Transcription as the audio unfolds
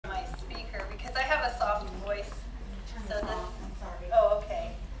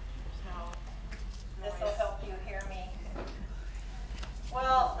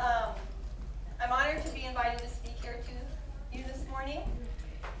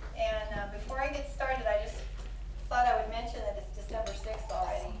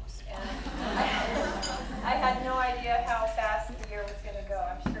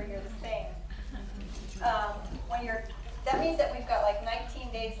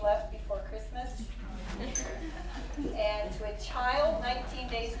left before Christmas. And to a child, 19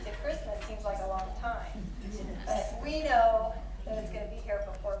 days to Christmas seems like a long time. But we know that it's going to be here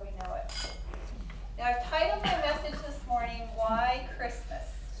before we know it. Now, I've titled my message this morning, Why Christmas?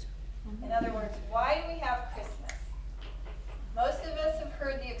 In other words, why do we have Christmas? Most of us have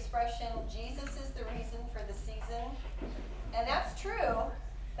heard the expression, Jesus is the reason for the season. And that's true,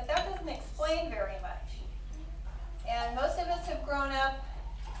 but that doesn't explain very much. And most of us have grown up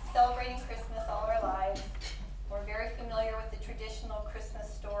celebrating Christmas all our lives. We're very familiar with the traditional Christmas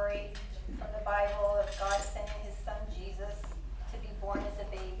story from the Bible of God sending his son Jesus to be born as a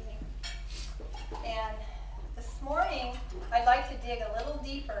baby. And this morning, I'd like to dig a little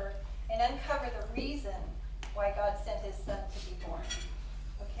deeper and uncover the reason why God sent his son to be born.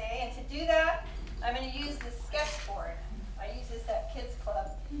 Okay, and to do that, I'm going to use this sketchboard. I use this at Kids Club,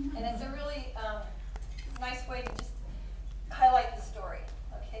 and it's a really nice way to just highlight the story.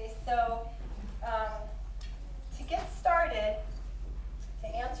 Okay, so to get started, to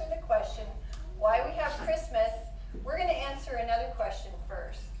answer the question, why we have Christmas, we're going to answer another question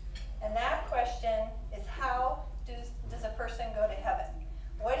first. And that question is, how does a person go to heaven?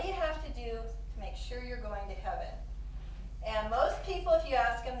 What do you have to do to make sure you're going to heaven? And most people, if you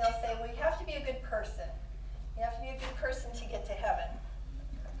ask them, they'll say, well, you have to be a good person. You have to be a good person to get to heaven.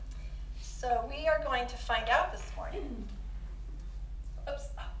 So we are going to find out this morning. Oops.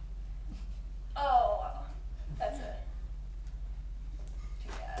 Oh, that's it.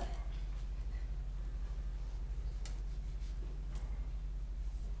 Too bad.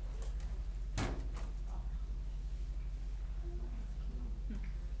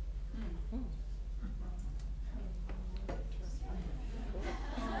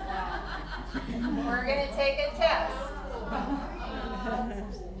 We're going to take a test.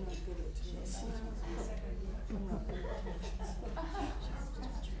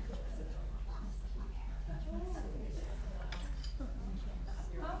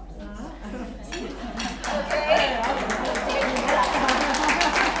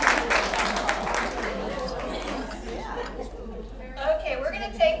 Okay, we're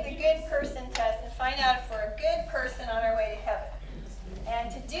going to take the good person test and find out if we're a good person on our way to heaven.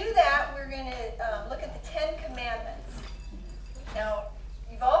 And to do that, we're going to look at the 10 Commandments. Now,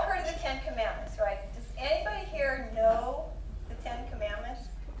 you've all heard of the 10 Commandments, right? Does anybody here know the 10 Commandments?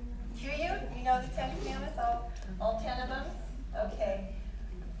 Do you? You know the 10 Commandments? All 10 of them? Okay.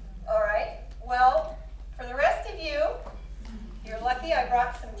 All right. Well, for the rest of you, you're lucky I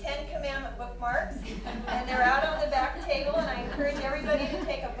brought some 10 Commandment bookmarks, and they're out on the back table, and I encourage everybody to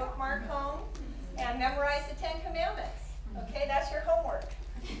take a bookmark home and memorize the 10 Commandments. Okay, that's your homework.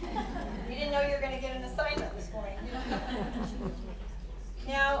 You didn't know you were going to get an assignment this morning.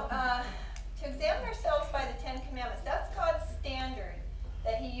 Now, to examine ourselves by the 10 Commandments, that's God's standard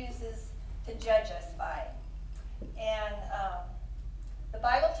that he uses to judge us by. And the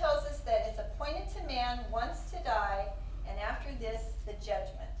Bible tells us that it's appointed to man once to die, and after this, the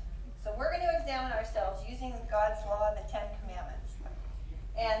judgment. So we're going to examine ourselves using God's law, the 10 Commandments.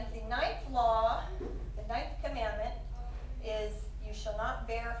 And the ninth law, the ninth commandment, is you shall not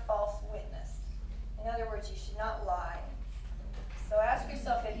bear false witness. In other words, you should not lie. So ask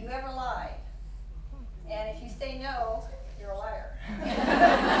yourself, have you ever lied? And if you say no, you're a liar.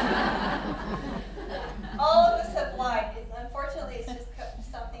 All of us have lied. Unfortunately, it's just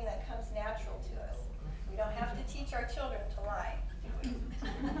something that comes natural to us. We don't have to teach our children to lie, do we?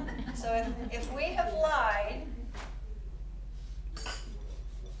 So if we have lied,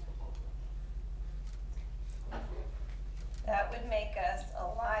 that would make us a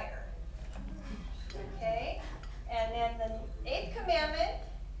liar. Okay? And then the 8th commandment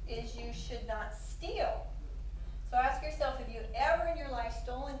is you should not steal. So ask yourself, have you ever in your life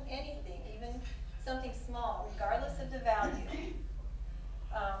stolen anything, even something small, regardless of the value?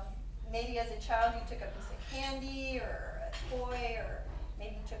 Maybe as a child you took a piece of candy or a toy, or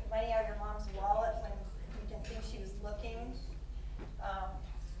maybe you took money out of your mom's wallet when you didn't think she was looking.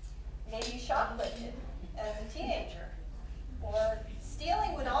 Maybe you shoplifted as a teenager. Or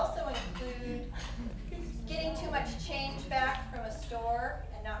stealing would also include getting too much change back from a store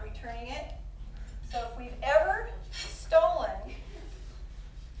and not returning it. So if we've ever stolen,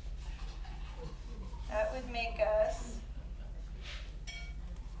 that would make us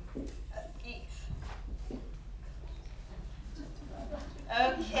a thief.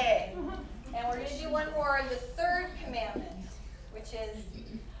 Okay, and we're going to do one more, the 3rd commandment, which is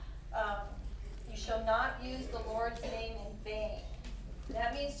you shall not use the Lord's name in vain.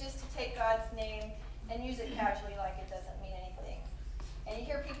 That means just to take God's name and use it casually like it doesn't mean anything. And you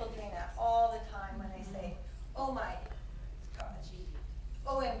hear people doing that all the time when they say, oh my gosh,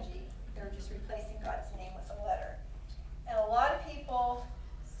 OMG,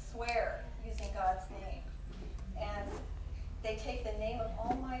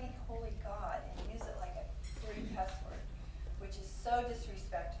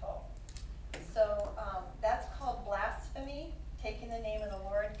 disrespectful. So that's called blasphemy, taking the name of the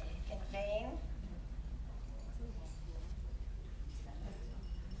Lord in vain.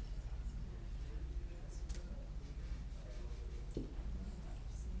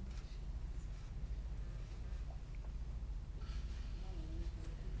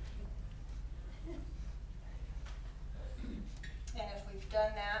 And if we've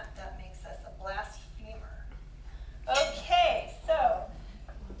done that, that makes us a blasphemer. Okay, so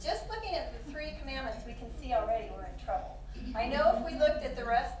just looking at the 3 commandments, we can see already we're in trouble. I know if we looked at the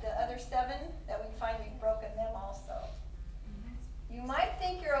other 7, that we'd find we've broken them also. You might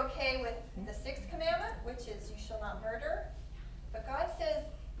think you're okay with the 6th commandment, which is you shall not murder. But God says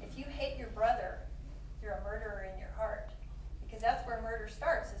if you hate your brother, you're a murderer in your heart. Because that's where murder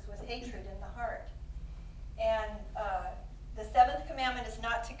starts, is with hatred in the heart. And the 7th commandment is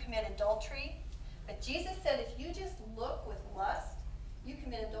not to commit adultery. But Jesus said if you just look with lust, you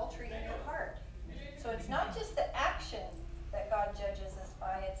commit adultery in your heart. So it's not just the action that God judges us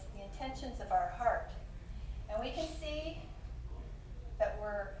by, it's the intentions of our heart. And we can see that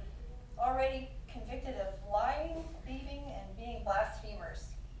we're already convicted of lying, thieving, and being blasphemers.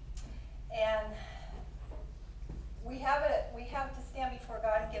 And we have to stand before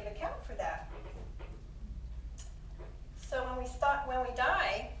God and give account for that. So when we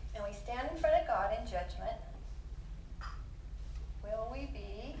die and we stand in front of God in judgment, will we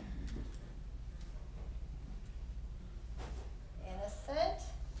be innocent?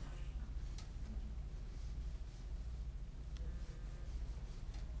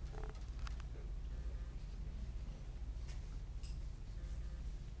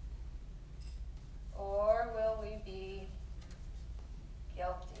 Or will we be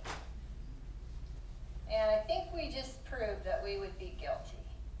guilty? And I think we just proved that we would be guilty.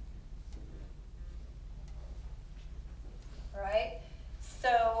 Right?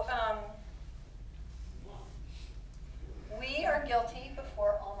 So, we are guilty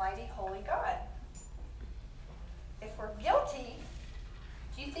before Almighty Holy God. If we're guilty,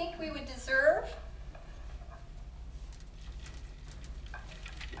 do you think we would deserve?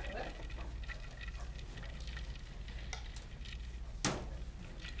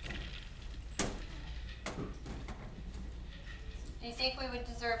 Do you think we would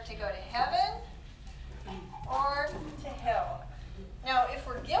deserve to go to heaven or to hell? Now, if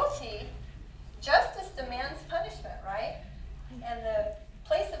we're guilty, justice demands punishment, right? And the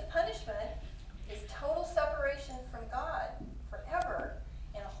place of punishment is total separation from God forever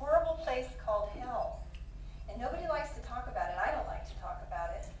in a horrible place called hell. And nobody likes to talk about it. I don't like to talk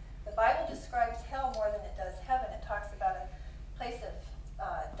about it. The Bible describes hell more than it does heaven. It talks about a place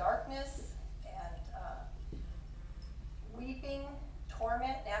of darkness and weeping,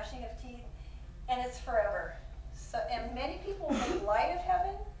 torment, gnashing of teeth, and it's forever. So, and many people make light of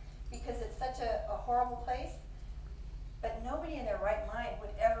heaven because it's such a horrible place, but nobody in their right mind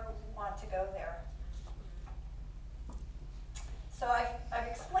would ever want to go there. So I've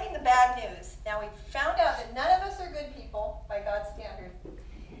explained the bad news. Now we've found out that none of us are good people by God's standard,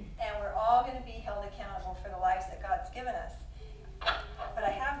 and we're all going to be held accountable for the lives that God's given us. But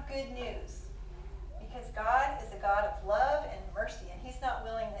I have good news, because God is a God of love and mercy, and He's not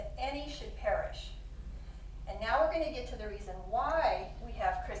willing that any should perish. And now we're going to get to the reason why we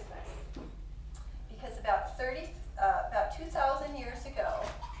have Christmas. Because about 2,000 years ago,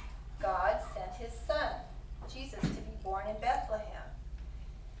 God sent His Son, Jesus, to be born in Bethlehem.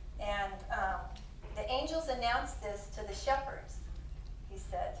 And the angels announced this to the shepherds. He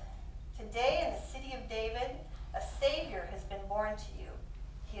said, "Today in the city of David, a Savior has been born to you.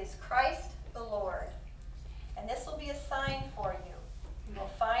 He is Christ the Lord. And this will be a sign for you. You will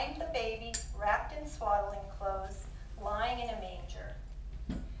find the baby wrapped in swaddling clothes, lying in a manger."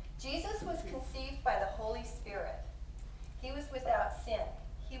 Jesus was conceived by the Holy Spirit. He was without sin.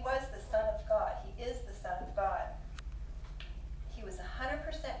 He was the Son of God. He is the Son of God. He was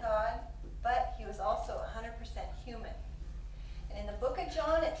 100% God, but He was also 100% human. And in the book of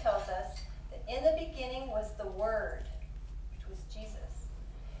John, it tells us that in the beginning was the Word, which was Jesus.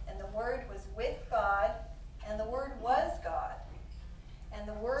 And the Word was with God, and the Word was God. And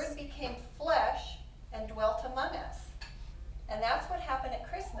the Word became flesh and dwelt among us. And that's what happened at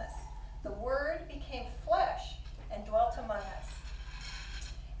Christmas. The Word became flesh and dwelt among us.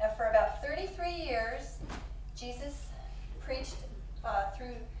 And for about 33 years, Jesus preached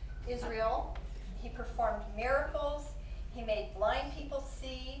through Israel. He performed miracles. He made blind people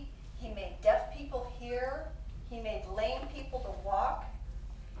see. He made deaf people hear. He made lame people to walk.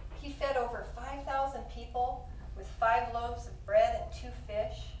 He fed over 5,000 people with 5 loaves of bread and 2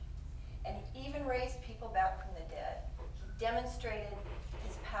 fish. And He even raised people back from the dead. He demonstrated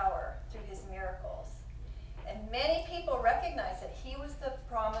His many people recognized that he was the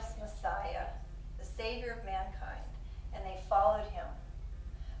promised Messiah, the Savior of mankind, and they followed him.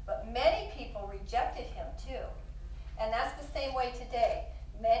 But many people rejected him too. And that's the same way today.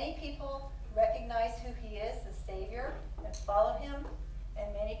 Many people recognize who he is, the Savior, and follow him,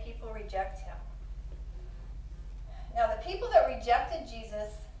 and many people reject him. Now, the people that rejected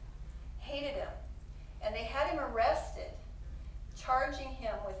Jesus hated him, and they had him arrested, charging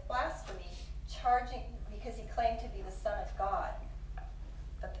him with blasphemy, because he claimed to be the Son of God.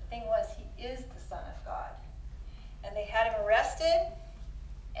 But the thing was, he is the Son of God. And they had him arrested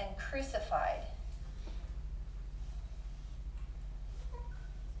and crucified.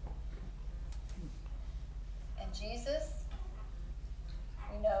 And Jesus,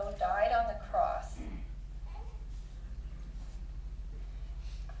 we know, died on the cross.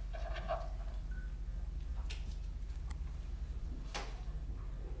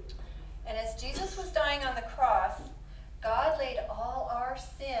 And as Jesus was dying on the cross, God laid all our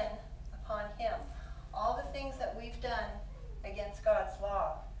sin upon him. All the things that we've done against God's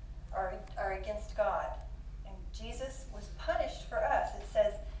law are against God. And Jesus was punished for us. It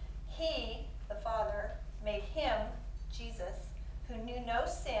says, he, the Father, made him, Jesus, who knew no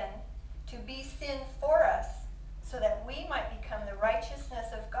sin, to be sin for us, so that we might become the righteousness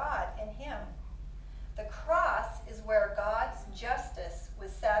of God in him. The cross is where God's justice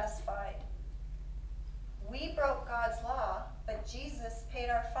was satisfied. We broke God's law, but Jesus paid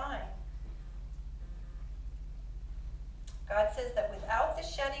our fine. God says that without the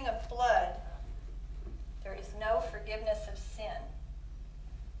shedding of blood, there is no forgiveness of sin.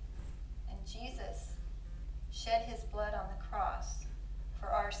 And Jesus shed his blood on the cross for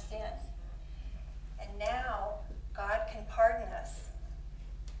our sin. And now God can pardon us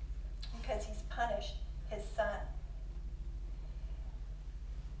because he's punished his Son.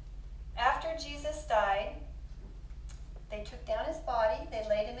 After Jesus died, they took down his body, they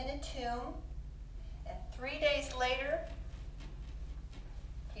laid him in a tomb, and 3 days later,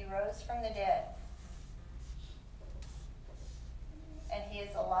 he rose from the dead. And he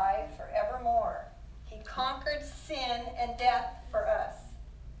is alive forevermore. He conquered sin and death for us.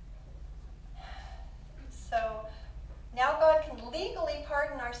 So now God can legally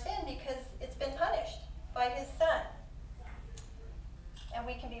pardon our sin because it's been punished by his Son. And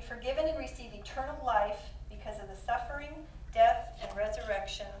we can be forgiven and receive eternal life because of the suffering, death, and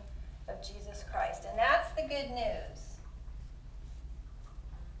resurrection of Jesus Christ. And that's the good news.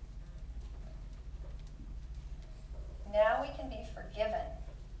 Now we can be forgiven.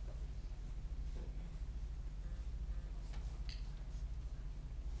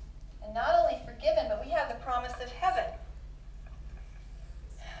 And not only forgiven, but we have the promise of heaven.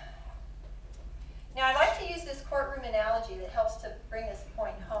 Now, I like to use this courtroom analogy that helps to bring this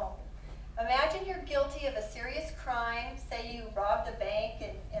point home. Imagine you're guilty of a serious crime. Say you robbed a bank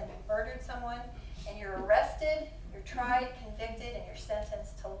and murdered someone, and you're arrested, you're tried, convicted, and you're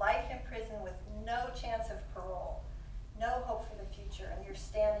sentenced to life in prison with no chance of parole, no hope for the future, and you're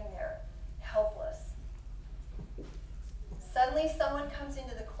standing there helpless. Suddenly someone comes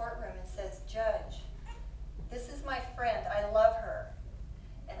into the courtroom and says, "Judge, this is my friend. I love her.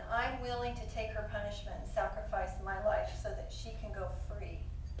 And I'm willing to take her punishment and sacrifice my life so that she can go free."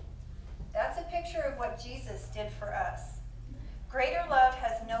 That's a picture of what Jesus did for us. Greater love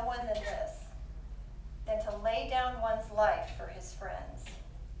has no one than this, than to lay down one's life for his friends.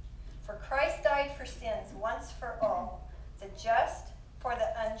 For Christ died for sins once for all, the just for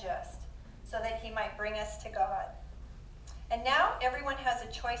the unjust, so that he might bring us to God. And now everyone has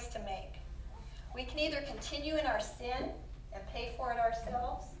a choice to make. We can either continue in our sin and pay for it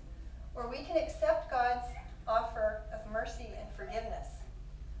ourselves, or we can accept God's offer of mercy and forgiveness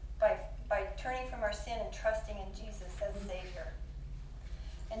by turning from our sin and trusting in Jesus as Savior.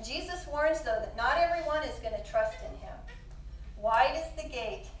 And Jesus warns, though, that not everyone is going to trust in him. Wide is the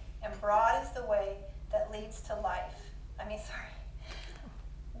gate and broad is the way that leads to life.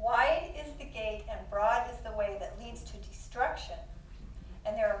 Wide is the gate and broad is the way that leads to destruction,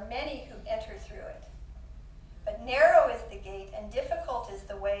 and there are many who enter through it. But narrow is the gate and difficult is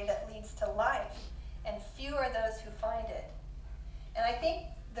the way that leads to life, and few are those who find it. And I think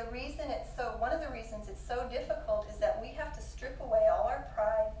one of the reasons it's so difficult is that we have to strip away all our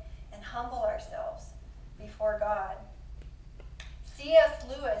pride and humble ourselves before God. C.S.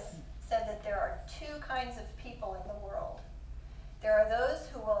 Lewis said that there are two kinds of people in the world. There are those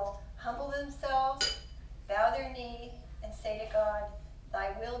who will humble themselves, bow their knee, and say to God,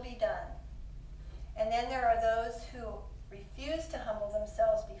 "Thy will be done." And then there are those who refuse to humble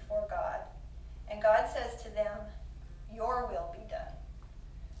themselves before God. And God says to them, "Your will be done."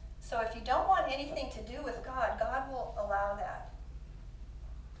 So if you don't want anything to do with God, God will allow that.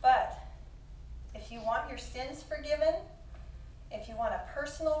 But if you want your sins forgiven, if you want a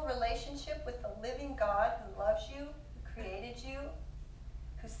personal relationship with the living God who loves you, who created you,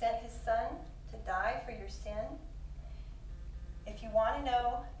 who sent his son to die for your sin, if you want to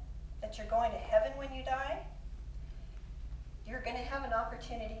know that you're going to heaven when you die, you're going to have an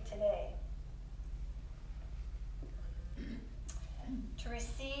opportunity today to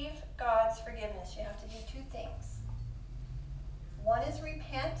receive God's forgiveness. You have to do two things. One is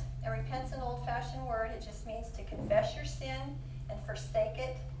repent, and repent's an old-fashioned word. It just means to confess your sin and forsake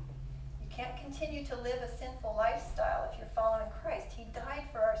it. You can't continue to live a sinful lifestyle if you're following Christ. He died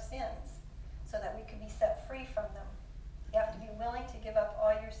for our sins so that we could be set free from them. You have to be willing to give up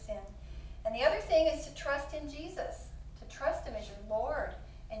all your sin. And the other thing is to trust in Jesus, to trust him as your Lord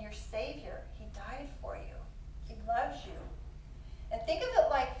and your Savior. He died for you. He loves you. And think of it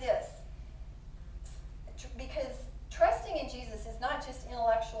like this, because trusting in Jesus is not just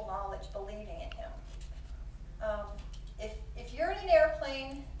intellectual knowledge, believing in him. If you're in an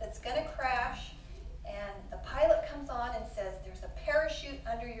airplane that's going to crash and the pilot comes on and says there's a parachute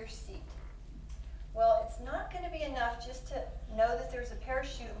under your seat, well, it's not going to be enough just to know that there's a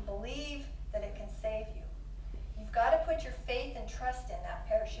parachute and believe that it can save you. You've got to put your faith and trust in that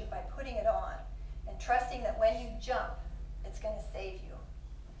parachute by putting it on and trusting that when you jump, it's going to save you.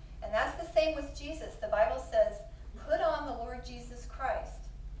 And that's the same with Jesus. The Bible says, put on the Lord Jesus Christ.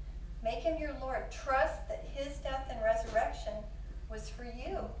 Make him your Lord. Trust that his death and resurrection was for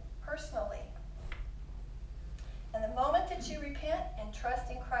you personally. And the moment that you repent and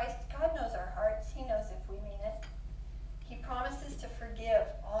trust in Christ, God knows our hearts. He knows if we mean it. He promises to forgive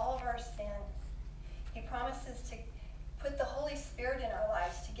all of our sin. He promises to put the Holy Spirit in our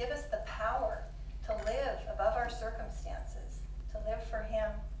lives, to give us the power to live above our circumstances, to live for him.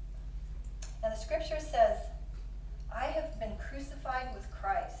 And the scripture says, I have been crucified with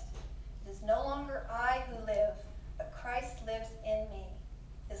Christ. It is no longer I who live, but Christ lives in me.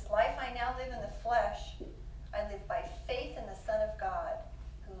 This life I now live in the flesh, I live by faith in the Son of God,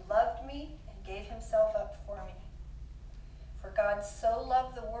 who loved me and gave himself up for me. For God so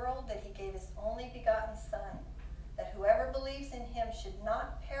loved the world that he gave his only begotten Son, that whoever believes in him should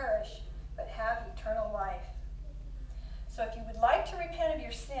not perish, but have eternal life. So if you would like to repent of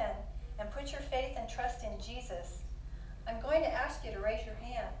your sin and put your faith and trust in Jesus, I'm going to ask you to raise your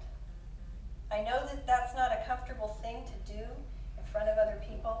hand. I know that that's not a comfortable thing to do in front of other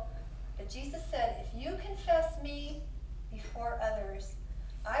people, but Jesus said, if you confess me before others,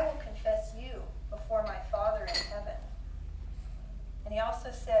 I will confess you before my Father in heaven. And he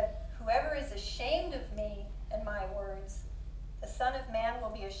also said, whoever is ashamed of me and my words, the Son of Man will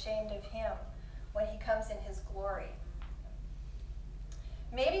be ashamed of him when he comes in his glory.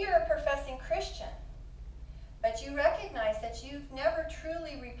 Maybe you're a professing Christian, but you recognize that you've never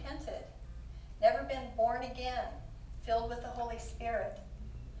truly repented, never been born again, filled with the Holy Spirit.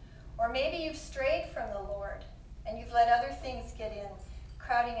 Or maybe you've strayed from the Lord and you've let other things get in,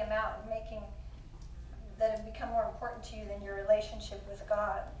 crowding him out and making that have become more important to you than your relationship with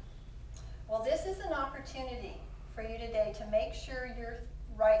God. Well, this is an opportunity for you today to make sure you're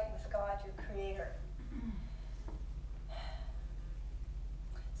right with God, your Creator.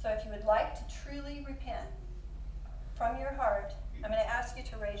 So if you would like to truly repent from your heart, I'm going to ask you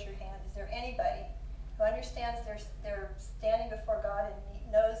to raise your hand. Is there anybody who understands they're standing before God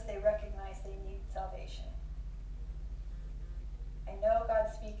and knows they recognize they need salvation? I know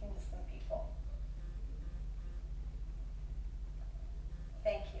God's speaking to some people.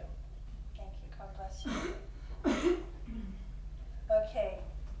 Thank you. Thank you. God bless you. Okay.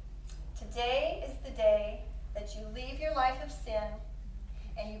 Today is the day that you leave your life of sin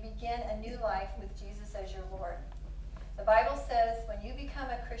and you begin a new life with Jesus as your Lord. The Bible says when you become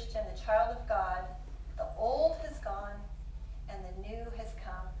a Christian, a child of God, the old has gone and the new has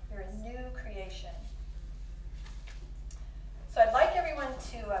come. You're a new creation. So I'd like everyone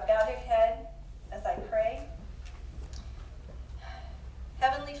to bow their head as I pray.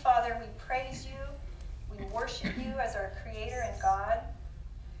 Heavenly Father, we praise you. We worship you as our Creator and God.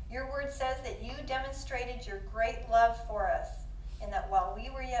 Your word says that you demonstrated your great love for us, and that while we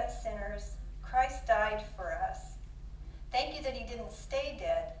were yet sinners, Christ died for us. Thank you that he didn't stay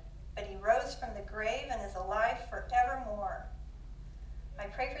dead, but he rose from the grave and is alive forevermore. I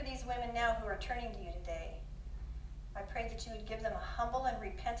pray for these women now who are turning to you today. I pray that you would give them a humble and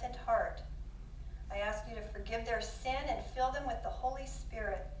repentant heart. I ask you to forgive their sin and fill them with the Holy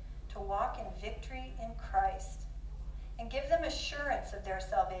Spirit to walk in victory in Christ, and give them assurance of their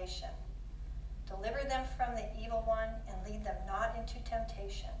salvation. Deliver them from the evil one and lead them not into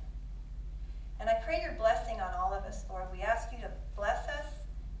temptation. And I pray your blessing on all of us, Lord. We ask you to bless us,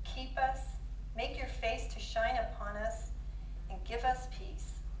 keep us, make your face to shine upon us, and give us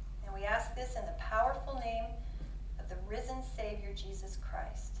peace. And we ask this in the powerful name of the risen Savior, Jesus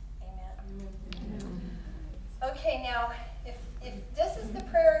Christ. Amen. Amen. Okay, now, if this is the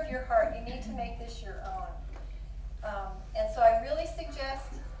prayer of your heart, you need to make this your own. And so I really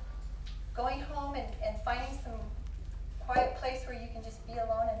suggest going home and finding some quiet place where you can just be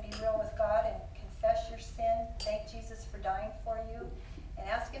alone and be real with God and confess your sin, thank Jesus for dying for you, and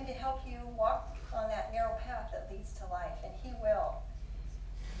ask him to help you walk on that narrow path that leads to life, and he will.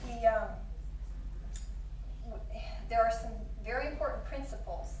 There are some very important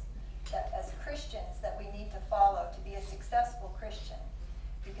principles that as Christians that we need to follow to be a successful Christian,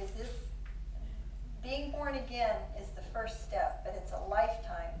 because being born again is the first step, but it's a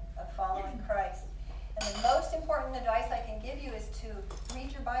lifetime of following Christ. And the most important advice I can give you is to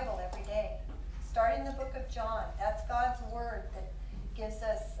read your Bible every day. Start in the book of John. That's God's word that gives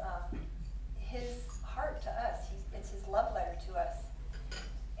us his heart to us. It's his love letter to us.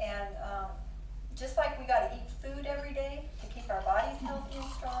 And just like we got to eat food every day to keep our bodies healthy and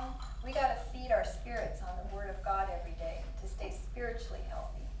strong, we got to feed our spirits on the word of God every day to stay spiritually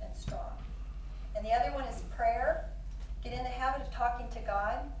healthy and strong. And the other one is prayer. Get in the habit of talking to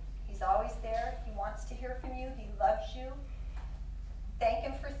God. He's always there. He wants to hear from you. He loves you. Thank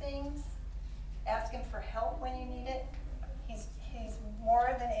him for things. Ask him for help when you need it. He's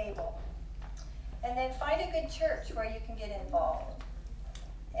more than able. And then find a good church where you can get involved.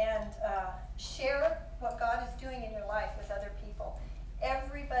 And share what God is doing in your life with other people.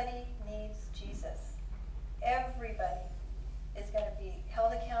 Everybody needs Jesus. Everybody is going to be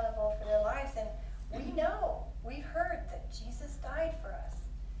held accountable for their lives. And we know, we've heard that Jesus died for us.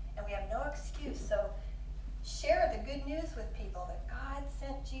 And we have no excuse. So share the good news with people that God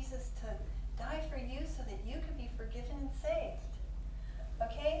sent Jesus to die for you so that you could be forgiven and saved.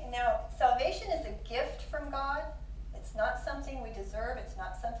 Okay? Now, salvation is a gift from God. It's not something we deserve. It's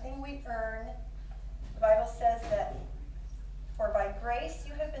not something we earn. The Bible says that, for by grace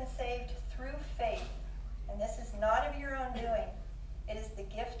you have been saved through faith. And this is not of your own doing. It is the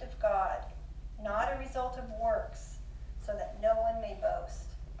gift of God, not a result of works, so that no one may boast.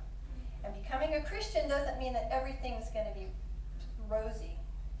 And becoming a Christian doesn't mean that everything's going to be rosy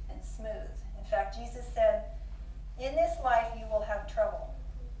and smooth. In fact, Jesus said, in this life you will have trouble,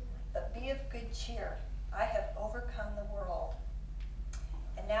 but be of good cheer. I have overcome the world.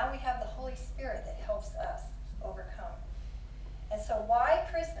 And now we have the Holy Spirit that helps us overcome. And so why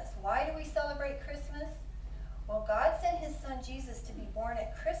Christmas? Why do we celebrate Christmas? Well, God sent his son Jesus to be born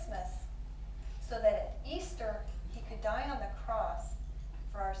at Christmas so that at Easter he could die on the cross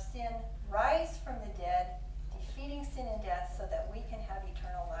for our sin, rise from the dead, defeating sin and death so that we can have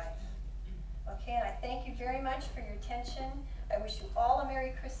eternal life. Okay, and I thank you very much for your attention. I wish you all a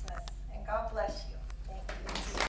Merry Christmas, and God bless you.